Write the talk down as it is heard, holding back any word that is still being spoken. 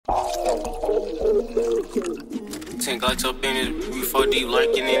10 Glocks up in it, we 4 deep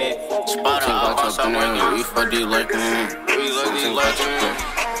lurking in it. Spot out, outside working, we 4 deep lurking in it. We lurking in it.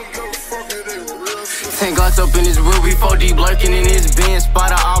 10 Glocks up in his wheel, we 4 deep lurking in his Benz.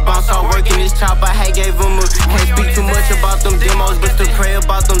 Spot out, all bounce, all working his chop. I had gave him a. Can't speak too much about them demos, but still pray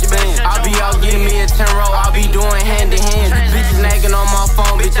about them spins. I be out getting me a 10 roll, I be doing hand to hand. Bitches nagging on my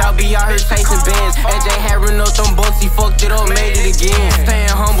phone, bitch, I be out here chasing bands. AJ had run up them bucks, he fucked it up, made it again.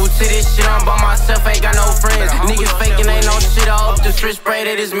 Staying humble to this shit, I'm by myself, ain't got no friends. Niggas faking, ain't no shit, I up the switch sprayed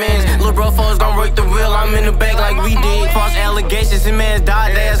at his mans. Lil' bro foes gon' work the wheel, I'm in the back like we did. False allegations, his man's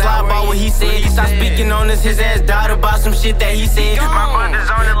died, they ass lie about what he said. He stopped speaking on this, his ass died about some shit that he said. My brother's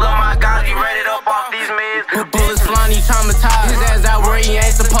on it, look, my guys, he ready up off these meds. Bullets flying, he traumatized, his ass out where he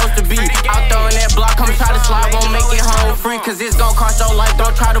ain't supposed to be. Out throwing that block, come try to slide, won't make it home free. Cause it's gon' cost your life,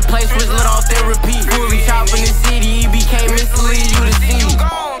 don't try to play switch, let off therapy. Fully chopping the city, he became mislead you to see.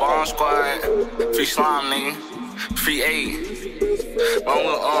 Bombsquad, free slime, nigga, free 8. Wrong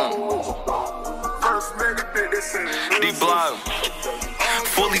with D-Block,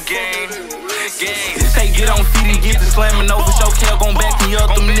 Fullygngko, gang. Say get on feet and get the slamming over. Show Kel gon' back me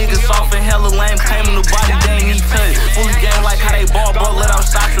up. Them niggas soft and hella lame, claiming the body they ain't need touch. Fullygngko like how they ball, bro, let out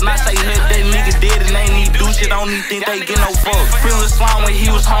shots. When I say hit, that nigga dead and they ain't need do shit. I don't even think they get no fuck. Feelin' slime when he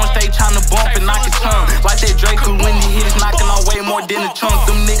was home, stay tryna bump and knock his tongue. Like that Drake who when he hit is knocking on way more than a trunk.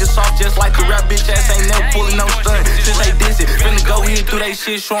 Them niggas soft just like the rap bitch ass ain't never pulling no stunt. Since they diss it, finna go hit through they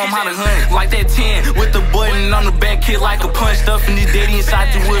shit, show 'em how to hunt. Like that 10 with the button on the back, hit like a punch. Stuffing his daddy inside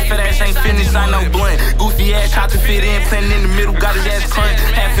the wood, fat ass ain't finished, I know blunt. Goofy ass tried to fit in, planting in the middle, got his ass crunch.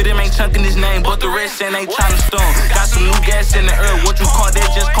 Half of them ain't chunking his name, but the rest ain't tryna stun. Got some new gas in the earth, what you call that,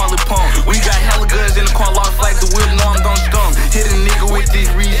 just call it pump. We got hella guns in the car, lost like the whip, know I'm gon' stump. Hit a nigga with these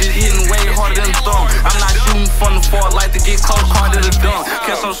reasons, hitting way harder than the thumb. I'm not shooting from the far, like to get close, hard to the dump.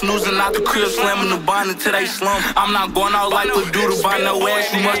 Catch on snoozing out the crib, slamming the bond until they slump. I'm not going out like Purdue to buy no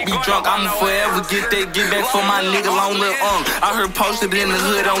ass, you must be drunk. I'ma forever get that, get back for my nigga, long little I heard posted in the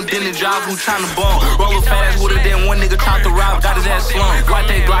hood on dinner drive, who tryna bump. Roll a fast with it, then one nigga tried to rob, got his ass slumped. Like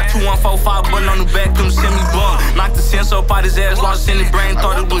that Glock 2145 button on the back, them semi-bump. Knocked the sense up out his ass, lost in his brain,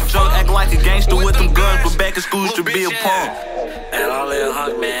 thought it was joke. Act like a gangster with them guns, but back in school used to be a punk. Man, all little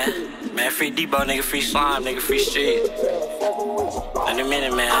hunk, man. Man, free Debo, nigga, free slime, nigga, free street. In a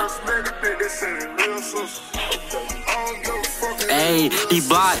minute, man. Ayy,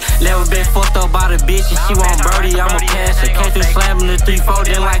 D-Block, never been fucked up by the bitch and she want birdie, I'ma pass her. Came through slamming the 3-4,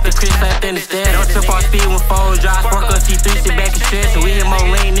 then like the Chris left in the stand. Don't trip on speed when phones drive, spark up T3, sit back and stress. We hit more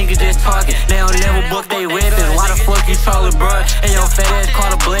lean, niggas just talking. They don't never book they weapons. Why the fuck you trolling, bruh? And your fat ass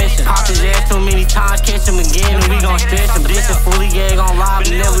caught a blessing. Pop his ass too many times, catch him again, and we gon' stretch him. This and Fullygngko gon' lie,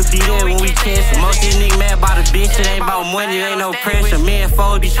 but never be there when we catch him. Most of these niggas mad by the bitch, it ain't about money, it ain't no pressure. Me and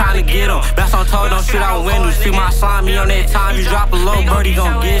foes be trying to get him. That's on told, don't shoot out windows. Free my slime, me on that time, you drop a low, birdie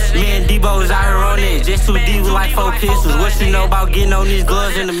gon' get you. Me and Debo is out here on that, just too deep with like 4 pistols. What you know about getting on these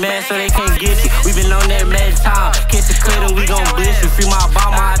gloves in the mask so they can't get you? We been on that mad time, catch a cut and we gon' bliss you. Free my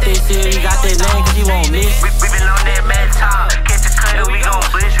bomber out there, shit, he got that name cause he won't miss you. We been on that mad time, catch a cut and we gon'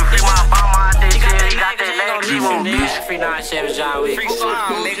 bliss you. Free my bomber out there, shit, he got that name cause he won't miss you. Free 9-7 John Wick. Free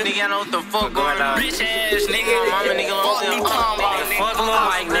slime, nigga, I know what the fuck going on. Bitch ass, nigga, mama nigga, fuck Lil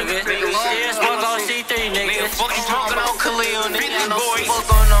Mike, nigga. Yeah, smoke on C3, nigga. Fuck you smoking on Khalil, nigga. I know what the fuck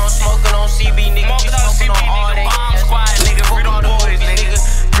going on, smoking on CB, nigga. You smoking on all that